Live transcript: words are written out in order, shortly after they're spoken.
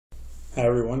Hi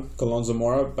everyone, Colon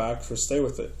Zamora back for Stay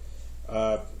With It.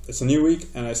 It's a new week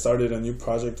and I started a new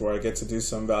project where I get to do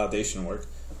some validation work.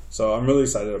 So I'm really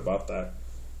excited about that.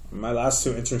 My last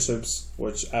two internships,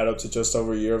 which add up to just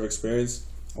over a year of experience,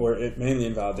 were mainly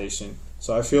in validation.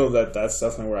 So I feel that that's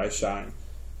definitely where I shine.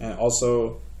 And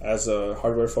also, as a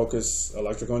hardware-focused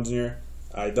electrical engineer,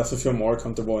 I definitely feel more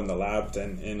comfortable in the lab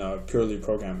than in a purely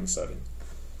programming setting.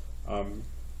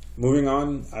 Moving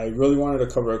on, I really wanted to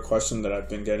cover a question that I've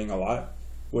been getting a lot,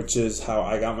 which is how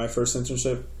I got my first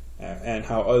internship and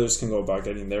how others can go about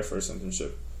getting their first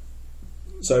internship.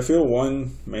 So I feel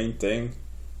one main thing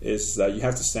is that you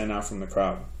have to stand out from the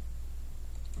crowd.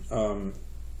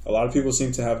 A lot of people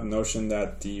seem to have the notion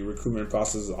that the recruitment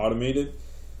process is automated,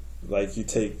 like you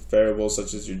take variables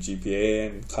such as your GPA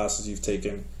and classes you've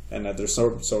taken, and that there's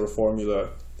some sort of formula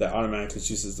that automatically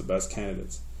chooses the best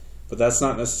candidates. But that's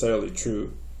not necessarily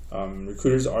true.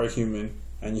 Recruiters are human,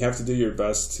 and you have to do your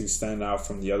best to stand out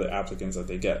from the other applicants that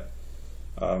they get.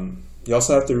 You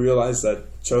also have to realize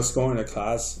that just going to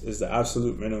class is the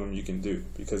absolute minimum you can do,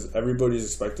 because everybody's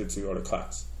expected to go to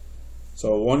class.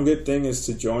 So one good thing is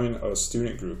to join a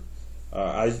student group.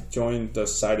 I joined the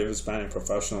Society of Hispanic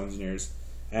Professional Engineers,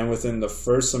 and within the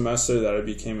first semester that I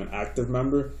became an active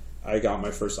member, I got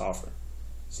my first offer.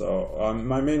 So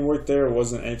my main work there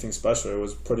wasn't anything special. It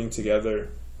was putting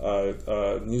together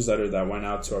a newsletter that went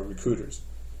out to our recruiters.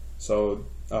 So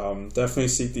definitely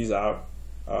seek these out.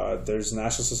 There's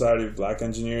National Society of Black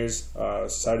Engineers,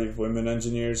 Society of Women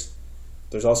Engineers.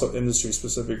 There's also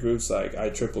industry-specific groups like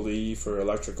IEEE for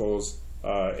electricals,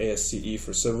 ASCE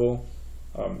for civil,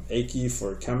 AICE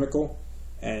for chemical.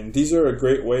 And these are a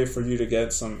great way for you to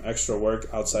get some extra work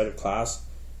outside of class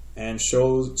and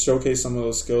showcase some of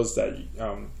those skills that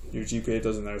your GPA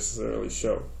doesn't necessarily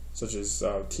show, such as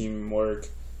teamwork,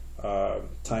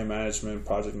 time management,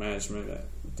 project management.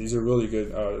 These are really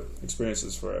good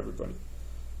experiences for everybody.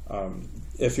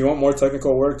 If you want more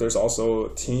technical work, there's also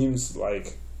teams,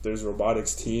 like there's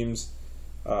robotics teams,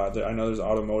 I know there's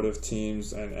automotive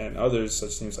teams and others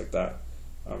such teams like that.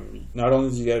 Not only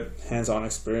do you get hands-on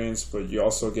experience, but you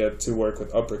also get to work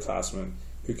with upperclassmen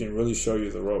who can really show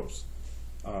you the ropes.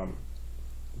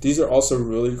 These are also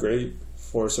really great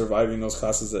for surviving those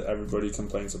classes that everybody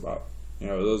complains about. You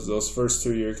know, those first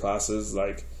 2-year classes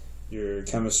like your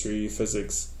chemistry,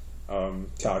 physics,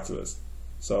 calculus.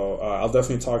 So I'll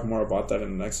definitely talk more about that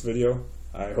in the next video.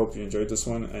 I hope you enjoyed this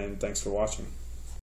one, and thanks for watching.